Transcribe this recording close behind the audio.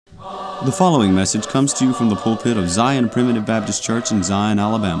The following message comes to you from the pulpit of Zion Primitive Baptist Church in Zion,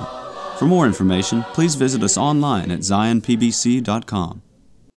 Alabama. For more information, please visit us online at zionpbc.com.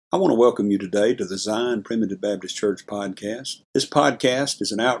 I want to welcome you today to the Zion Primitive Baptist Church podcast. This podcast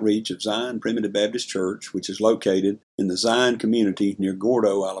is an outreach of Zion Primitive Baptist Church, which is located in the Zion community near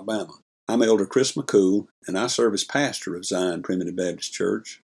Gordo, Alabama. I'm Elder Chris McCool, and I serve as pastor of Zion Primitive Baptist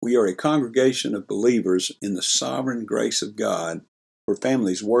Church. We are a congregation of believers in the sovereign grace of God, where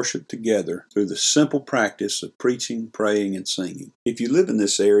families worship together through the simple practice of preaching, praying, and singing. If you live in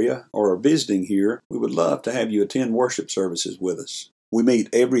this area or are visiting here, we would love to have you attend worship services with us. We meet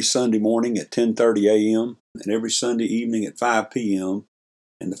every Sunday morning at 10:30 a.m. and every Sunday evening at 5 p.m.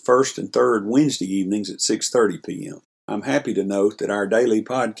 and the first and third Wednesday evenings at 6:30 p.m. I'm happy to note that our daily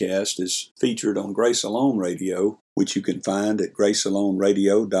podcast is featured on Grace Alone Radio, which you can find at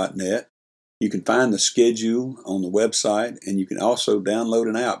gracealoneradio.net. You can find the schedule on the website, and you can also download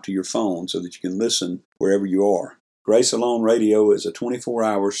an app to your phone so that you can listen wherever you are. Grace Alone Radio is a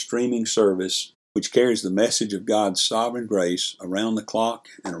 24-hour streaming service which carries the message of God's sovereign grace around the clock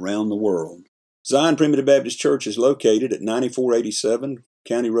and around the world. Zion Primitive Baptist Church is located at 9487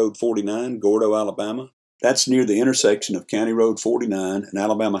 County Road 49, Gordo, Alabama. That's near the intersection of County Road 49 and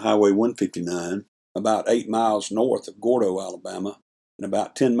Alabama Highway 159, about 8 miles north of Gordo, Alabama, and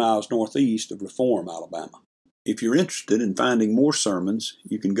about 10 miles northeast of Reform, Alabama. If you're interested in finding more sermons,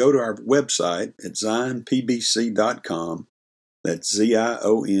 you can go to our website at zionpbc.com. That's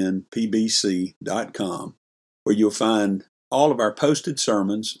zionpbc.com, where you'll find all of our posted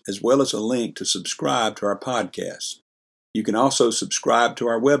sermons as well as a link to subscribe to our podcast. You can also subscribe to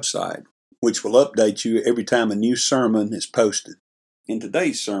our website, which will update you every time a new sermon is posted. In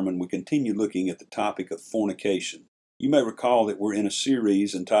today's sermon, we continue looking at the topic of fornication. You may recall that we're in a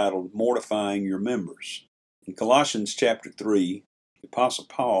series entitled Mortifying Your Members. In Colossians chapter 3, the Apostle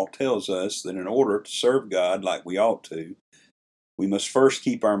Paul tells us that in order to serve God like we ought to, we must first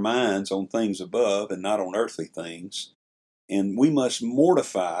keep our minds on things above and not on earthly things, and we must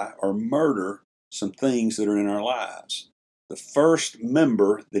mortify or murder some things that are in our lives. The first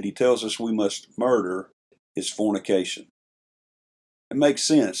member that he tells us we must murder is fornication. It makes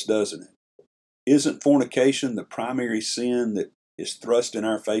sense, doesn't it? Isn't fornication the primary sin that is thrust in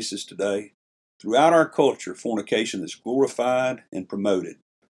our faces today? Throughout our culture, fornication is glorified and promoted.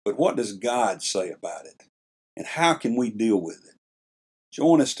 But what does God say about it? And how can we deal with it?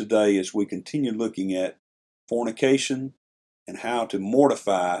 Join us today as we continue looking at fornication and how to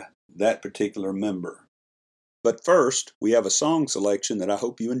mortify that particular member. But first, we have a song selection that I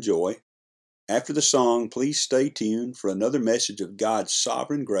hope you enjoy. After the song, please stay tuned for another message of God's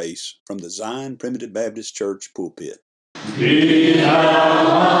sovereign grace from the Zion Primitive Baptist Church pulpit. Be thou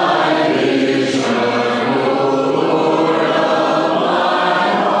my vision, O Lord of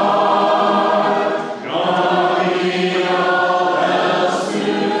my heart. Draw me all else to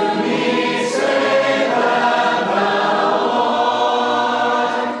me, save that thou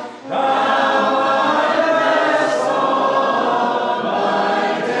art. Thou my best all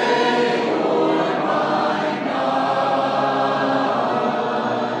my day, Lord, my night.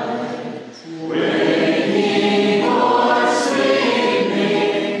 Waking or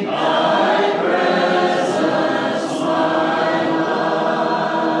sleeping, thy presence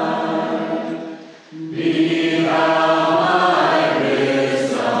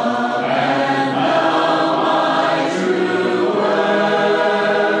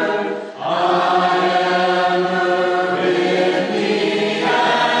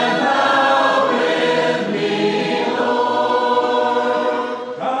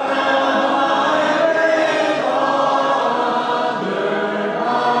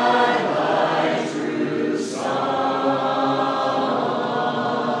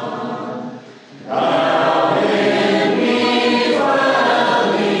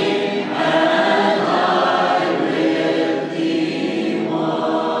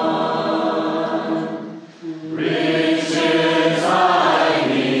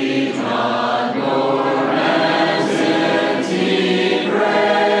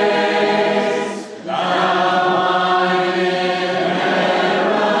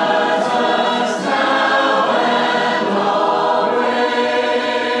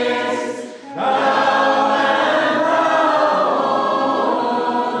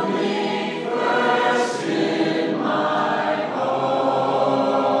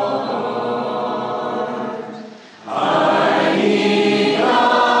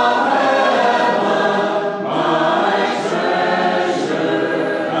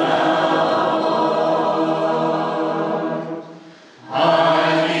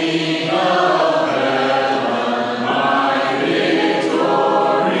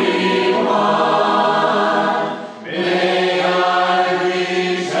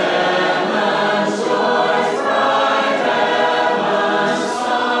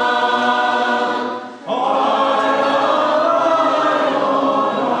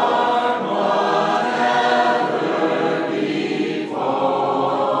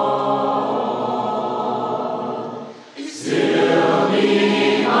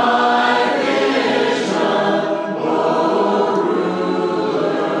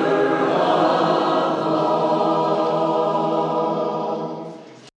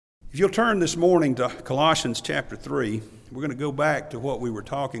you'll turn this morning to Colossians chapter 3, we're going to go back to what we were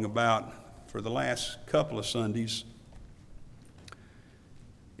talking about for the last couple of Sundays.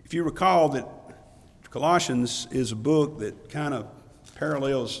 If you recall that Colossians is a book that kind of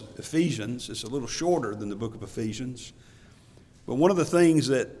parallels Ephesians. It's a little shorter than the book of Ephesians. But one of the things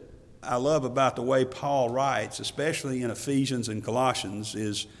that I love about the way Paul writes, especially in Ephesians and Colossians,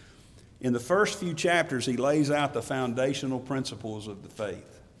 is in the first few chapters he lays out the foundational principles of the faith.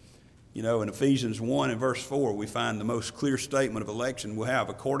 You know, in Ephesians 1 and verse 4, we find the most clear statement of election we'll have,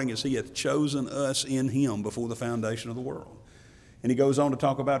 according as he hath chosen us in him before the foundation of the world. And he goes on to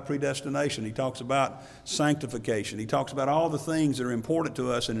talk about predestination. He talks about sanctification. He talks about all the things that are important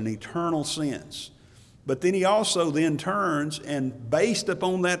to us in an eternal sense. But then he also then turns and, based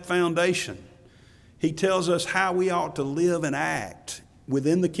upon that foundation, he tells us how we ought to live and act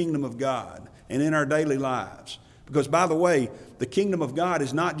within the kingdom of God and in our daily lives. Because, by the way, the kingdom of God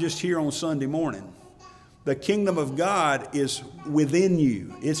is not just here on Sunday morning. The kingdom of God is within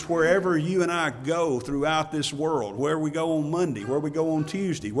you. It's wherever you and I go throughout this world, where we go on Monday, where we go on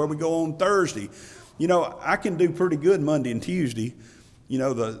Tuesday, where we go on Thursday. You know, I can do pretty good Monday and Tuesday. You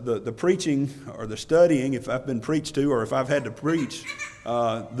know, the preaching or the studying, if I've been preached to or if I've had to preach,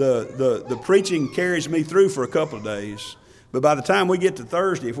 the preaching carries me through for a couple of days. But by the time we get to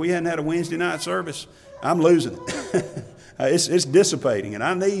Thursday, if we hadn't had a Wednesday night service, I'm losing it. It's dissipating, and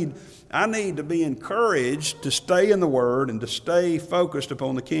I need to be encouraged to stay in the Word and to stay focused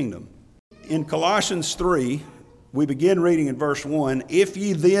upon the kingdom. In Colossians 3, we begin reading in verse 1, "If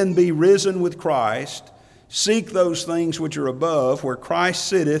ye then be risen with Christ, seek those things which are above, where Christ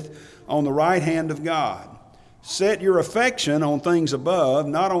sitteth on the right hand of God. Set your affection on things above,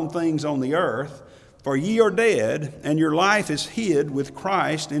 not on things on the earth. For ye are dead, and your life is hid with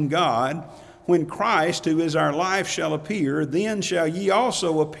Christ in God. When Christ, who is our life, shall appear, then shall ye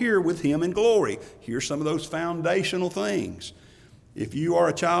also appear with him in glory." Here's some of those foundational things. If you are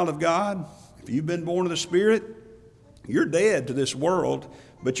a child of God, if you've been born of the Spirit, you're dead to this world,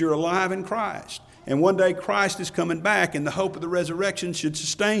 but you're alive in Christ. And one day Christ is coming back, and the hope of the resurrection should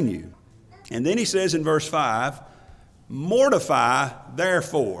sustain you. And then he says in verse 5, "Mortify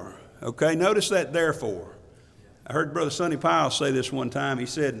therefore." Okay, notice that therefore. I heard Brother Sonny Powell say this one time. He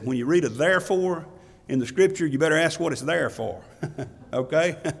said, when you read a therefore in the Scripture, you better ask what it's there for.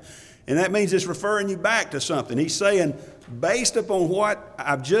 Okay? And that means it's referring you back to something. He's saying, based upon what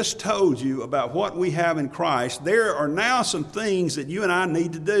I've just told you about what we have in Christ, there are now some things that you and I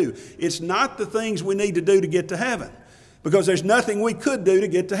need to do. It's not the things we need to do to get to heaven, because there's nothing we could do to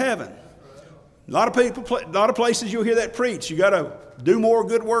get to heaven. A lot of people, a lot of places you'll hear that preach. You got to do more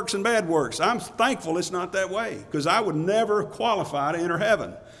good works than bad works. I'm thankful it's not that way, because I would never qualify to enter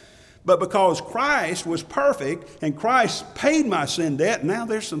heaven. But because Christ was perfect and Christ paid my sin debt, now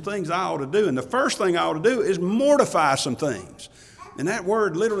there's some things I ought to do. And the first thing I ought to do is mortify some things. And that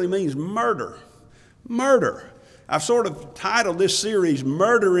word literally means murder. Murder. I've sort of titled this series,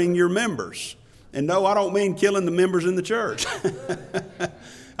 Murdering Your Members. And no, I don't mean killing the members in the church.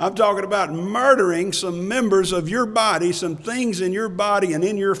 I'm talking about murdering some members of your body, some things in your body and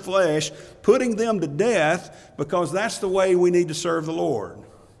in your flesh, putting them to death, because that's the way we need to serve the Lord.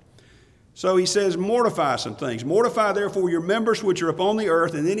 So he says, mortify some things. Mortify therefore your members which are upon the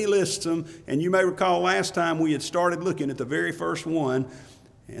earth, and then he lists them. And you may recall last time we had started looking at the very first one,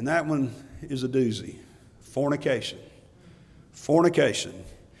 and that one is a doozy. Fornication. Fornication.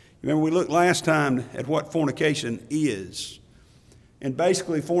 Remember, we looked last time at what fornication is. And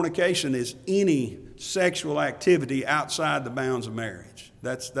basically, fornication is any sexual activity outside the bounds of marriage.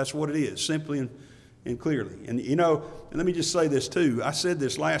 That's what it is, simply and clearly. And you know, and let me just say this too. I said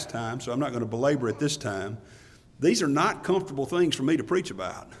this last time, so I'm not going to belabor it this time. These are not comfortable things for me to preach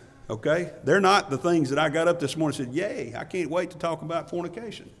about, okay? They're not the things that I got up this morning and said, yay, I can't wait to talk about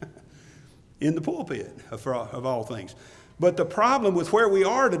fornication in the pulpit, of all things. But the problem with where we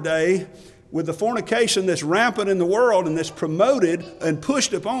are today, with the fornication that's rampant in the world and that's promoted and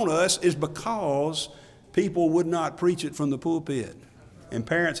pushed upon us, is because people would not preach it from the pulpit. And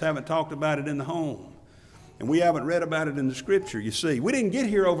parents haven't talked about it in the home. And we haven't read about it in the Scripture, you see. We didn't get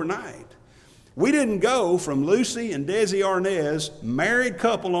here overnight. We didn't go from Lucy and Desi Arnaz, married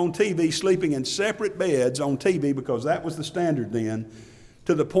couple on TV, sleeping in separate beds on TV, because that was the standard then,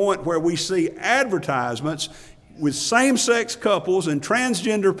 to the point where we see advertisements with same-sex couples and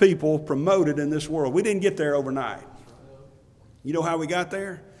transgender people promoted in this world. We didn't get there overnight. You know how we got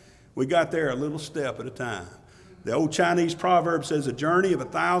there? We got there a little step at a time. The old Chinese proverb says a journey of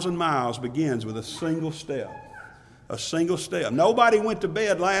 1,000 miles begins with a single step. A single step. Nobody went to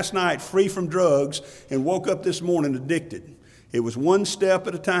bed last night free from drugs and woke up this morning addicted. It was one step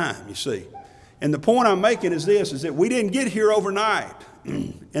at a time, you see. And the point I'm making is this, is that we didn't get here overnight.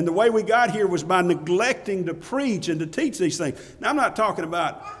 And the way we got here was by neglecting to preach and to teach these things. Now, I'm not talking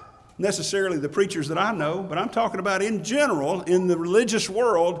about necessarily the preachers that I know, but I'm talking about in general, in the religious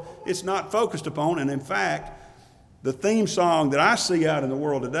world, it's not focused upon. And in fact, the theme song that I see out in the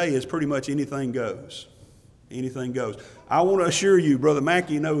world today is pretty much anything goes. Anything goes. I want to assure you, Brother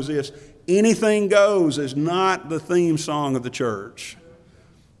Mackey knows this, anything goes is not the theme song of the church.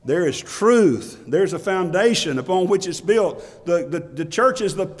 There is truth. There's a foundation upon which it's built. The church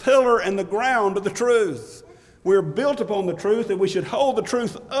is the pillar and the ground of the truth. We're built upon the truth, and we should hold the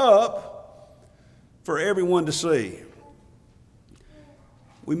truth up for everyone to see.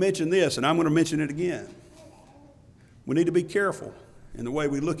 We mentioned this, and I'm going to mention it again. We need to be careful in the way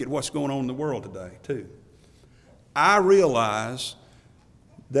we look at what's going on in the world today, too. I realize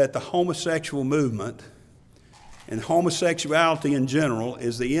that the homosexual movement and homosexuality in general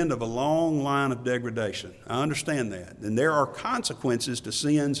is the end of a long line of degradation. I understand that. And there are consequences to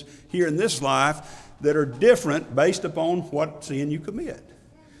sins here in this life that are different based upon what sin you commit.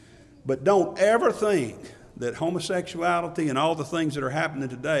 But don't ever think that homosexuality and all the things that are happening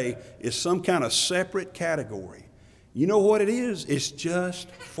today is some kind of separate category. You know what it is? It's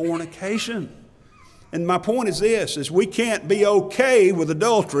just fornication. And my point is this, is we can't be okay with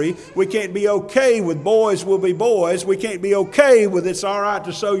adultery. We can't be okay with boys will be boys. We can't be okay with it's all right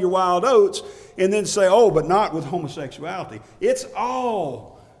to sow your wild oats and then say, oh, but not with homosexuality. It's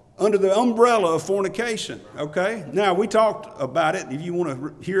all under the umbrella of fornication, okay? Now, we talked about it. If you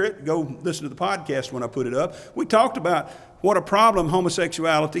want to hear it, go listen to the podcast when I put it up. We talked about what a problem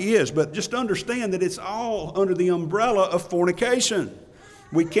homosexuality is, but just understand that it's all under the umbrella of fornication.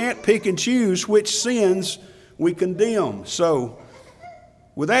 We can't pick and choose which sins we condemn. So,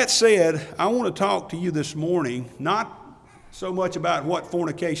 with that said, I want to talk to you this morning, not so much about what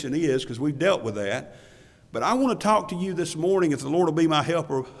fornication is, because we've dealt with that, but I want to talk to you this morning, if the Lord will be my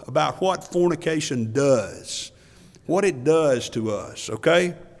helper, about what fornication does, what it does to us,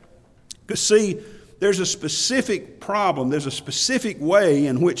 okay? Because see, there's a specific problem, there's a specific way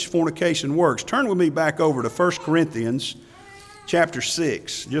in which fornication works. Turn with me back over to 1 Corinthians chapter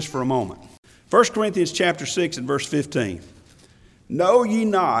 6, just for a moment. 1 Corinthians chapter 6 and verse 15. Know ye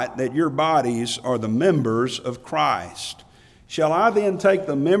not that your bodies are the members of Christ? Shall I then take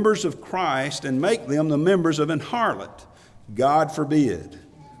the members of Christ and make them the members of an harlot? God forbid.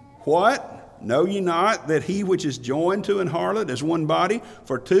 What? Know ye not that he which is joined to an harlot is one body?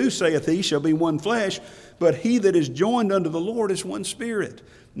 For two, saith he, shall be one flesh. But he that is joined unto the Lord is one spirit.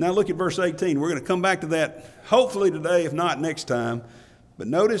 Now look at verse 18. We're going to come back to that hopefully today, if not next time. But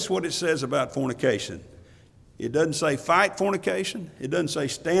notice what it says about fornication. It doesn't say fight fornication. It doesn't say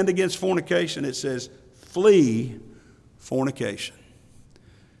stand against fornication. It says flee fornication.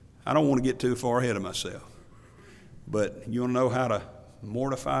 I don't want to get too far ahead of myself. But you want to know how to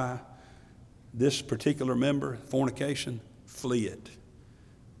mortify this particular member, fornication? Flee it.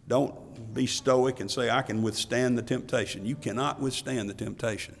 Don't be stoic and say, I can withstand the temptation. You cannot withstand the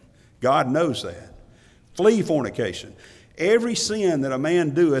temptation. God knows that. Flee fornication. Every sin that a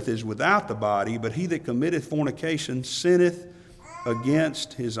man doeth is without the body, but he that committeth fornication sinneth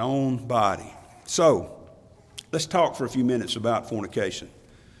against his own body. So, let's talk for a few minutes about fornication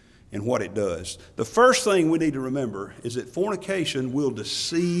and what it does. The first thing we need to remember is that fornication will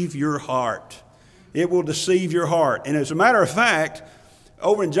deceive your heart. It will deceive your heart. And as a matter of fact,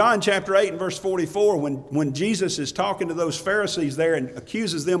 over in John chapter 8 and verse 44, when Jesus is talking to those Pharisees there and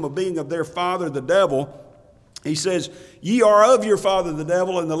accuses them of being of their father, the devil, he says, ye are of your father, the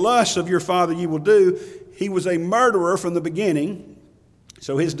devil, and the lusts of your father ye will do. He was a murderer from the beginning.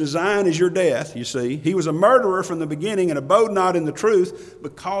 So his design is your death, you see. He was a murderer from the beginning and abode not in the truth,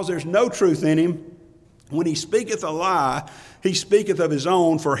 because there's no truth in him. When he speaketh a lie, he speaketh of his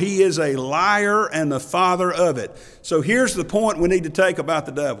own, for he is a liar and the father of it. So here's the point we need to take about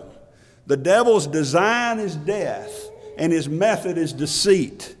the devil. The devil's design is death, and his method is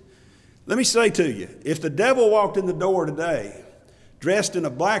deceit. Let me say to you, if the devil walked in the door today, dressed in a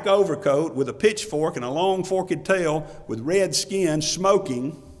black overcoat with a pitchfork and a long forked tail with red skin,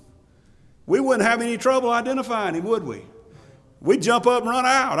 smoking, we wouldn't have any trouble identifying him, would we? We'd jump up and run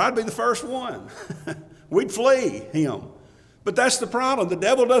out. I'd be the first one. We'd flee him. But that's the problem. The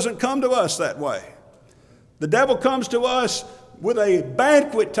devil doesn't come to us that way. The devil comes to us with a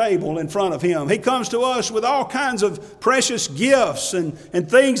banquet table in front of him. He comes to us with all kinds of precious gifts and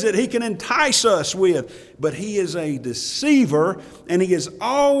things that he can entice us with. But he is a deceiver, and he has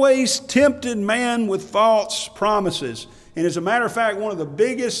always tempted man with false promises. And as a matter of fact, one of the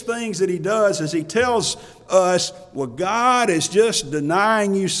biggest things that he does is he tells us, well, God is just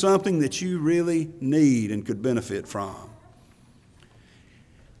denying you something that you really need and could benefit from.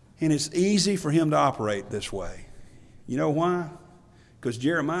 And it's easy for him to operate this way. You know why? Because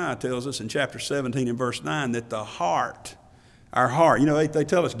Jeremiah tells us in chapter 17 and verse 9 that the heart, our heart, they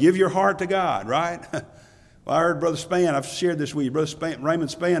tell us, give your heart to God, right? Well, I heard Brother Spann, I've shared this with you, Raymond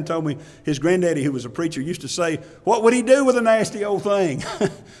Spann told me his granddaddy, who was a preacher, used to say, what would he do with a nasty old thing?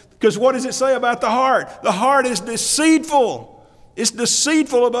 Because what does it say about the heart? The heart is deceitful. It's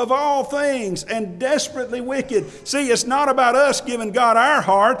deceitful above all things and desperately wicked. See, it's not about us giving God our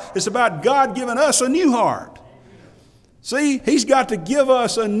heart. It's about God giving us a new heart. See, he's got to give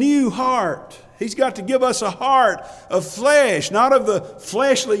us a new heart. He's got to give us a heart of flesh, not of the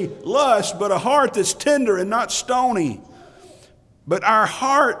fleshly lust, but a heart that's tender and not stony. But our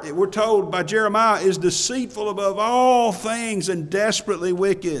heart, we're told by Jeremiah, is deceitful above all things and desperately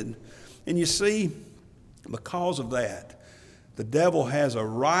wicked. And you see, because of that, the devil has a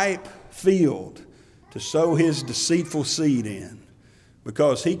ripe field to sow his deceitful seed in.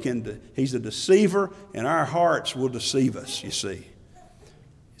 Because he's a deceiver, and our hearts will deceive us, you see.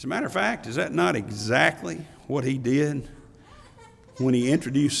 As a matter of fact, is that not exactly what he did when he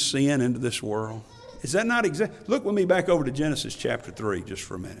introduced sin into this world? Is that not exactly? Look with me back over to Genesis chapter 3 just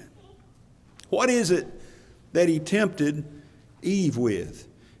for a minute. What is it that he tempted Eve with?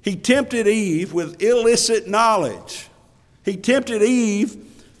 He tempted Eve with illicit knowledge. He tempted Eve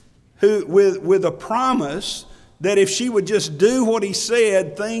with a promise that if she would just do what he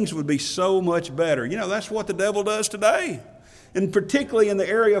said, things would be so much better. That's what the devil does today. And particularly in the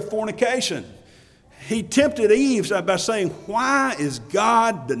area of fornication. He tempted Eve by saying, why is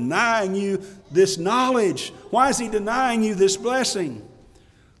God denying you this knowledge? Why is he denying you this blessing?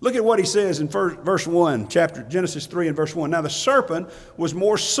 Look at what he says in verse 1, Genesis 3 and verse 1. Now the serpent was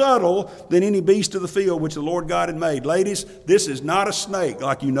more subtle than any beast of the field which the Lord God had made. Ladies, this is not a snake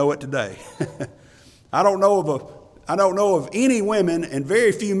like you know it today. I don't know of any women and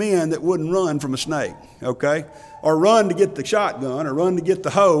very few men that wouldn't run from a snake, okay? Or run to get the shotgun or run to get the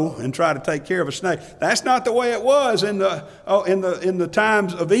hoe and try to take care of a snake. That's not the way it was in the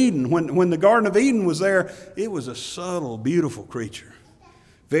times of Eden. When the Garden of Eden was there, it was a subtle, beautiful creature,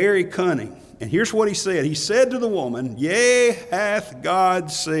 very cunning. And here's what he said. He said to the woman, yea, hath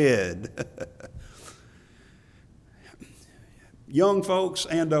God said. Young folks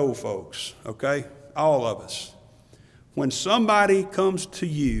and old folks, okay? All of us. When somebody comes to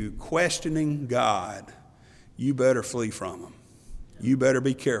you questioning God, you better flee from them. You better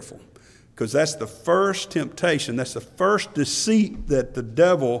be careful. Because that's the first temptation. That's the first deceit that the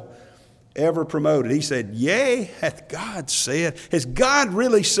devil ever promoted. He said, yea, hath God said. Has God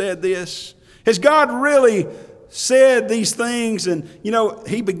really said this? Has God really said these things? And,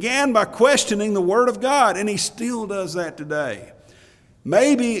 he began by questioning the Word of God, and he still does that today.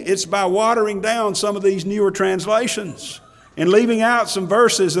 Maybe it's by watering down some of these newer translations and leaving out some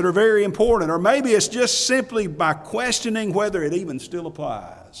verses that are very important. Or maybe it's just simply by questioning whether it even still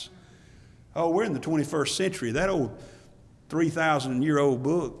applies. Oh, we're in the 21st century. That old 3,000-year-old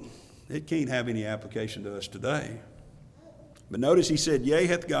book, it can't have any application to us today. But notice he said, yea,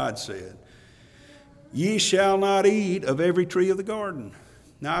 hath God said, ye shall not eat of every tree of the garden.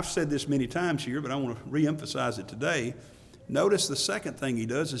 Now, I've said this many times here, but I want to reemphasize it today. Notice the second thing he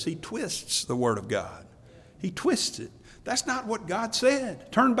does is he twists the Word of God. He twists it. That's not what God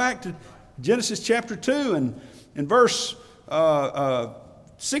said. Turn back to Genesis chapter 2 and verse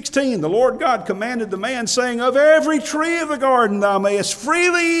 16. The Lord God commanded the man, saying, of every tree of the garden thou mayest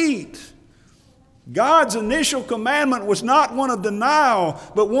freely eat. God's initial commandment was not one of denial,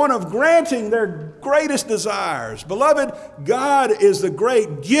 but one of granting their greatest desires. Beloved, God is the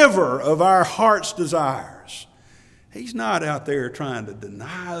great giver of our heart's desires. He's not out there trying to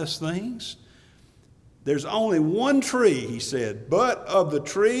deny us things. There's only one tree, he said, but of the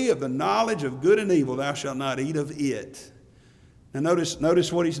tree of the knowledge of good and evil thou shalt not eat of it. Now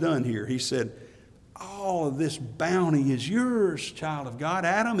notice what he's done here. He said, all of this bounty is yours, child of God.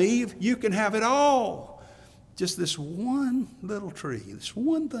 Adam, Eve, you can have it all. Just this one little tree, this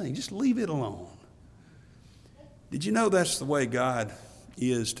one thing, just leave it alone. Did you know that's the way God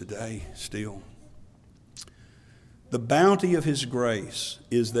is today still? The bounty of His grace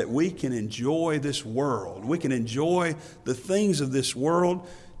is that we can enjoy this world. We can enjoy the things of this world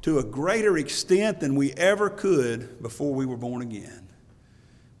to a greater extent than we ever could before we were born again.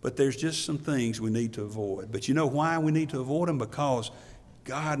 But there's just some things we need to avoid. But you know why we need to avoid them? Because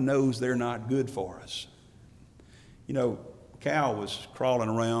God knows they're not good for us. Cal was crawling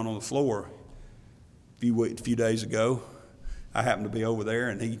around on the floor a few days ago, I happened to be over there,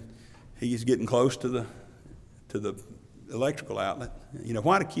 and he's getting close to the electrical outlet. You know,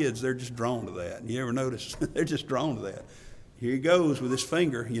 why do kids, they're just drawn to that? You ever notice? They're just drawn to that. Here he goes with his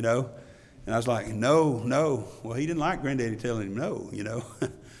finger, you know. And I was like, no. Well, he didn't like Granddaddy telling him no, you know.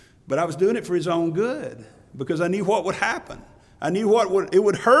 But I was doing it for his own good because I knew what would happen. I knew it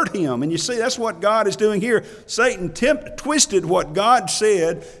would hurt him. And you see, that's what God is doing here. Satan twisted what God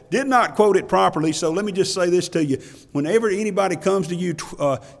said, did not quote it properly. So let me just say this to you. Whenever anybody comes to you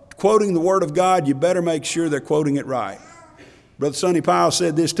quoting the Word of God, you better make sure they're quoting it right. Brother Sonny Powell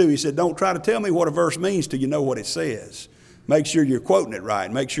said this too. He said, don't try to tell me what a verse means till you know what it says. Make sure you're quoting it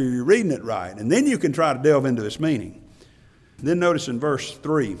right. Make sure you're reading it right. And then you can try to delve into its meaning. And then notice in verse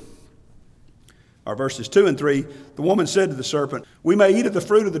 3, or verses 2 and 3, the woman said to the serpent, we may eat of the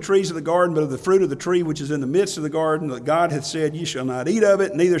fruit of the trees of the garden, but of the fruit of the tree which is in the midst of the garden, that God hath said, you shall not eat of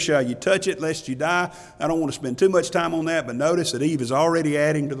it, neither shall you touch it, lest you die. I don't want to spend too much time on that, but notice that Eve is already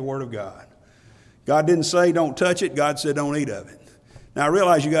adding to the Word of God. God didn't say don't touch it. God said don't eat of it. Now, I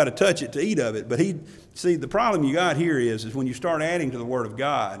realize you got to touch it to eat of it, but see, the problem you got here is when you start adding to the Word of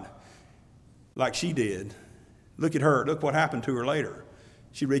God, like she did, look at her. Look what happened to her later.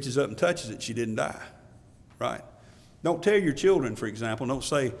 She reaches up and touches it. She didn't die, right? Don't tell your children, for example, don't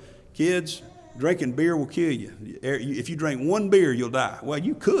say, kids, drinking beer will kill you. If you drink one beer, you'll die. Well,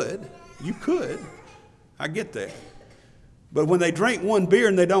 you could. I get that. But when they drink one beer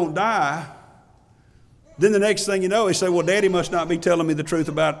and they don't die, then the next thing you know, they say, well, Daddy must not be telling me the truth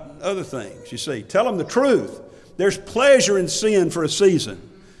about other things. You see, tell them the truth. There's pleasure in sin for a season.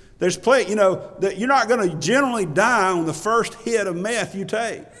 There's that you're not going to generally die on the first hit of meth you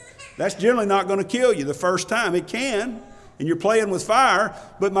take. That's generally not going to kill you the first time. It can, and you're playing with fire.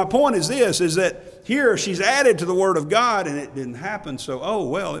 But my point is this, is that here she's added to the Word of God, and it didn't happen.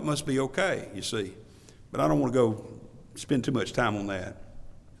 So, it must be okay, you see. But I don't want to go spend too much time on that.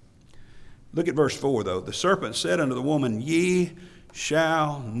 Look at verse 4, though. The serpent said unto the woman, ye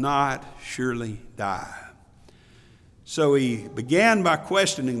shall not surely die. So he began by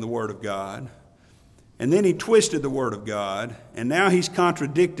questioning the Word of God, and then he twisted the Word of God, and now he's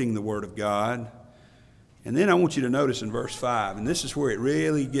contradicting the Word of God. And then I want you to notice in verse 5, and this is where it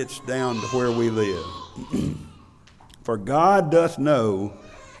really gets down to where we live. For God doth know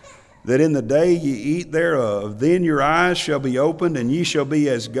that in the day ye eat thereof, then your eyes shall be opened, and ye shall be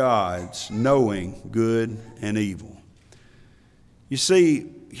as gods, knowing good and evil. You see,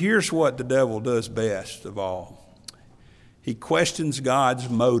 here's what the devil does best of all. He questions God's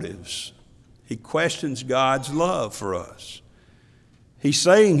motives. He questions God's love for us. He's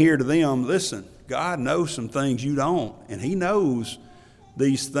saying here to them, listen, God knows some things you don't, and He knows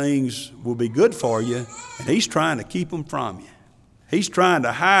these things will be good for you, and He's trying to keep them from you. He's trying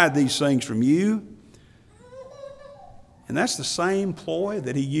to hide these things from you. And that's the same ploy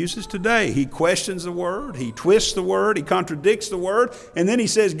that he uses today. He questions the Word, he twists the Word, he contradicts the Word, and then he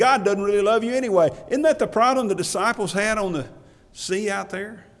says, God doesn't really love you anyway. Isn't that the problem the disciples had on the sea out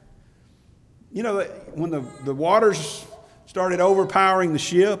there? You know, when the waters started overpowering the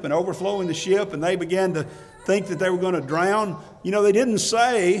ship and overflowing the ship, and they began to think that they were going to drown, you know, they didn't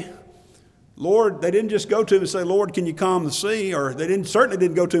say, Lord, they didn't just go to him and say, Lord, can you calm the sea? Or they certainly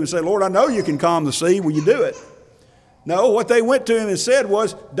didn't go to him and say, Lord, I know you can calm the sea. Will you do it? No, what they went to him and said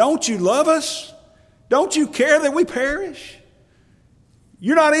was, don't you love us? Don't you care that we perish?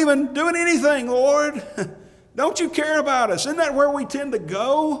 You're not even doing anything, Lord. Don't you care about us? Isn't that where we tend to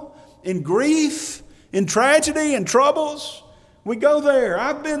go? In grief, in tragedy, in troubles? We go there.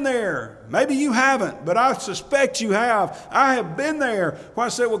 I've been there. Maybe you haven't, but I suspect you have. I have been there. Where I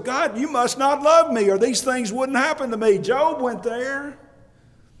said, well, God, you must not love me, or these things wouldn't happen to me. Job went there. And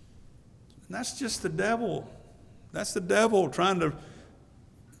that's just the devil. That's the devil trying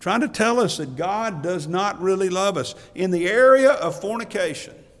to tell us that God does not really love us. In the area of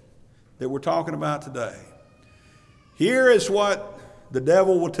fornication that we're talking about today, here is what the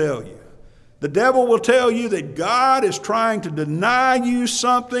devil will tell you. The devil will tell you that God is trying to deny you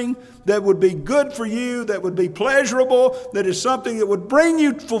something that would be good for you, that would be pleasurable, that is something that would bring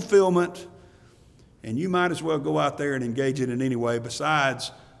you fulfillment. And you might as well go out there and engage it in any way.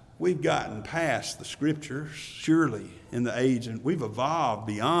 Besides, we've gotten past the Scriptures, surely, in the age, and we've evolved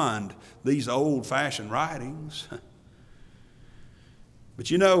beyond these old-fashioned writings. But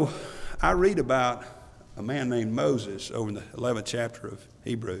you know, I read about a man named Moses over in the 11th chapter of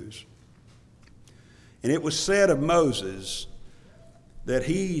Hebrews. And it was said of Moses that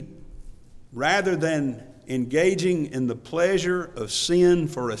he, rather than engaging in the pleasure of sin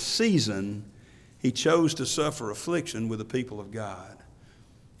for a season, he chose to suffer affliction with the people of God.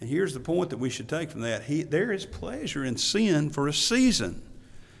 And here's the point that we should take from that. There is pleasure in sin for a season,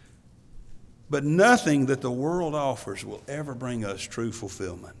 but nothing that the world offers will ever bring us true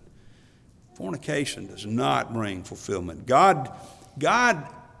fulfillment. Fornication does not bring fulfillment.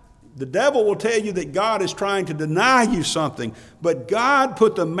 The devil will tell you that God is trying to deny you something, but God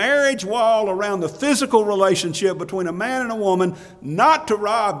put the marriage wall around the physical relationship between a man and a woman, not to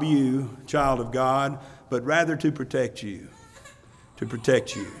rob you, child of God, but rather to protect you. To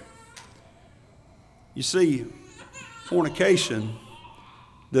protect you. You see, fornication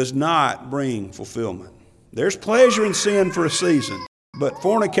does not bring fulfillment. There's pleasure in sin for a season, but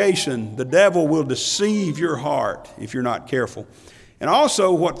fornication, the devil will deceive your heart if you're not careful. And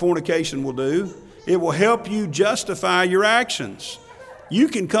also what fornication will do, it will help you justify your actions. You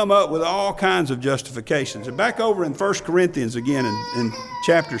can come up with all kinds of justifications. And back over in 1 Corinthians again in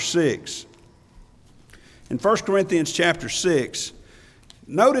chapter 6. In 1 Corinthians chapter 6,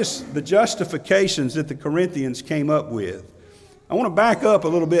 notice the justifications that the Corinthians came up with. I want to back up a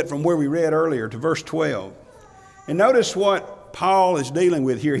little bit from where we read earlier to verse 12. And notice what Paul is dealing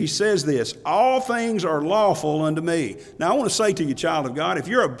with here. He says this, all things are lawful unto me. Now I want to say to you, child of God, if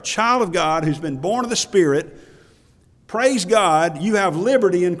you're a child of God who's been born of the Spirit, praise God, you have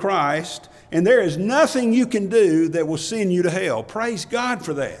liberty in Christ, and there is nothing you can do that will send you to hell. Praise God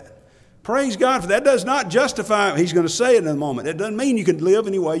for that. Praise God for that. That does not justify, he's going to say it in a moment, it doesn't mean you can live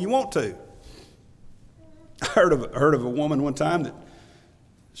any way you want to. I heard of a woman one time that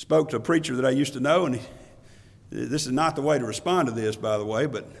spoke to a preacher that I used to know, and this is not the way to respond to this, by the way,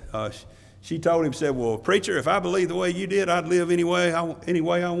 but she told him, said, well, preacher, if I believed the way you did, I'd live any way I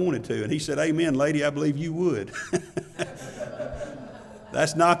wanted to. And he said, amen, lady, I believe you would.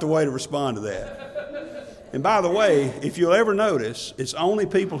 That's not the way to respond to that. And by the way, if you'll ever notice, it's only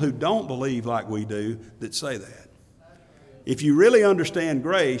people who don't believe like we do that say that. If you really understand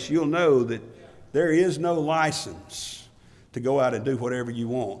grace, you'll know that there is no license to go out and do whatever you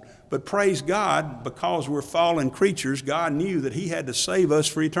want. But praise God, because we're fallen creatures, God knew that he had to save us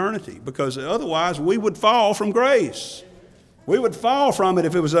for eternity, because otherwise we would fall from grace. We would fall from it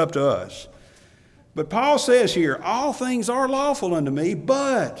if it was up to us. But Paul says here, all things are lawful unto me,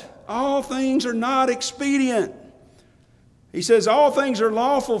 but all things are not expedient. He says, all things are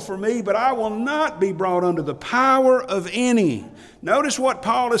lawful for me, but I will not be brought under the power of any. Notice what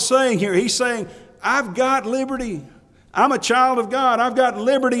Paul is saying here. He's saying, I've got liberty. I'm a child of God. I've got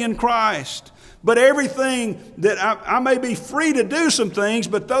liberty in Christ. But everything that I may be free to do some things,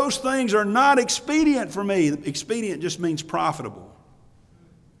 but those things are not expedient for me. Expedient just means profitable.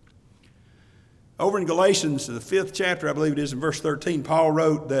 Over in Galatians, the 5th chapter, I believe it is, in verse 13, Paul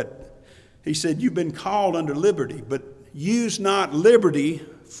wrote that, he said, you've been called under liberty, but use not liberty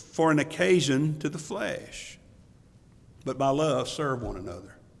for an occasion to the flesh, but by love serve one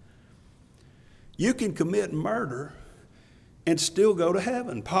another. You can commit murder and still go to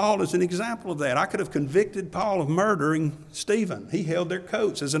heaven. Paul is an example of that. I could have convicted Paul of murdering Stephen. He held their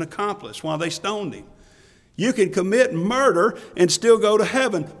coats as an accomplice while they stoned him. You can commit murder and still go to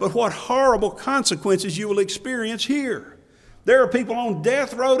heaven, but what horrible consequences you will experience here. There are people on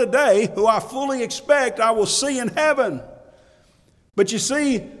death row today who I fully expect I will see in heaven. But you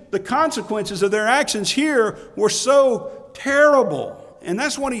see, the consequences of their actions here were so terrible. And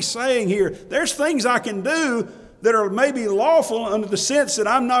that's what he's saying here. There's things I can do that are maybe lawful under the sense that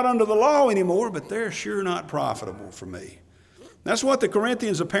I'm not under the law anymore, but they're sure not profitable for me. That's what the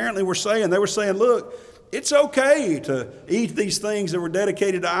Corinthians apparently were saying. They were saying, look, it's okay to eat these things that were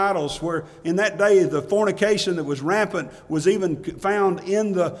dedicated to idols, where in that day the fornication that was rampant was even found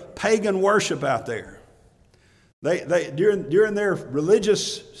in the pagan worship out there. During their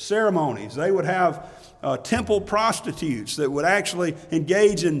religious ceremonies, they would have temple prostitutes that would actually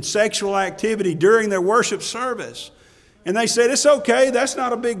engage in sexual activity during their worship service. And they said, it's okay, that's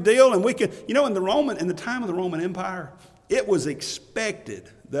not a big deal. And we can, in the time of the Roman Empire, it was expected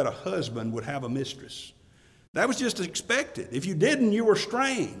that a husband would have a mistress. That was just expected. If you didn't, you were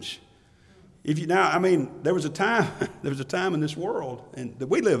strange. There was a time in this world that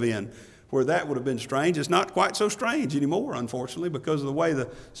we live in where that would have been strange. It's not quite so strange anymore, unfortunately, because of the way the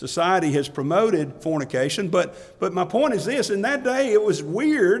society has promoted fornication. But my point is this, in that day it was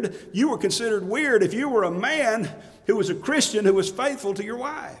weird. You were considered weird if you were a man who was a Christian who was faithful to your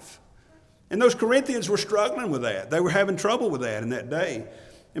wife. And those Corinthians were struggling with that. They were having trouble with that in that day.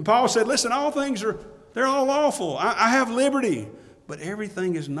 And Paul said, listen, all things they're all lawful. I have liberty, but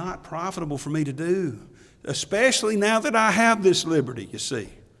everything is not profitable for me to do, especially now that I have this liberty, you see.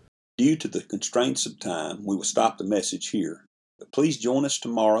 Due to the constraints of time, we will stop the message here. But please join us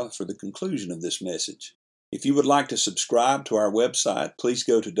tomorrow for the conclusion of this message. If you would like to subscribe to our website, please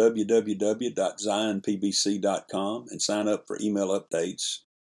go to www.zionpbc.com and sign up for email updates.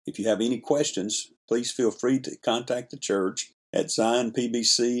 If you have any questions, please feel free to contact the church at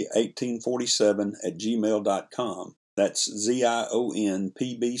zionpbc1847@gmail.com. That's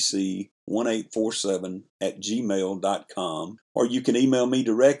ZIONPBC1847@gmail.com. Or you can email me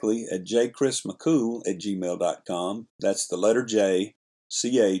directly at jchrismccool@gmail.com. That's the letter J,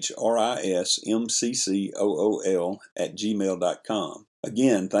 CHRISMCCOOL@gmail.com.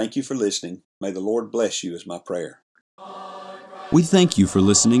 Again, thank you for listening. May the Lord bless you is my prayer. We thank you for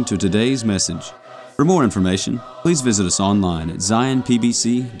listening to today's message. For more information, please visit us online at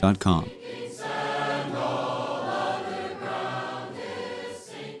zionpbc.com.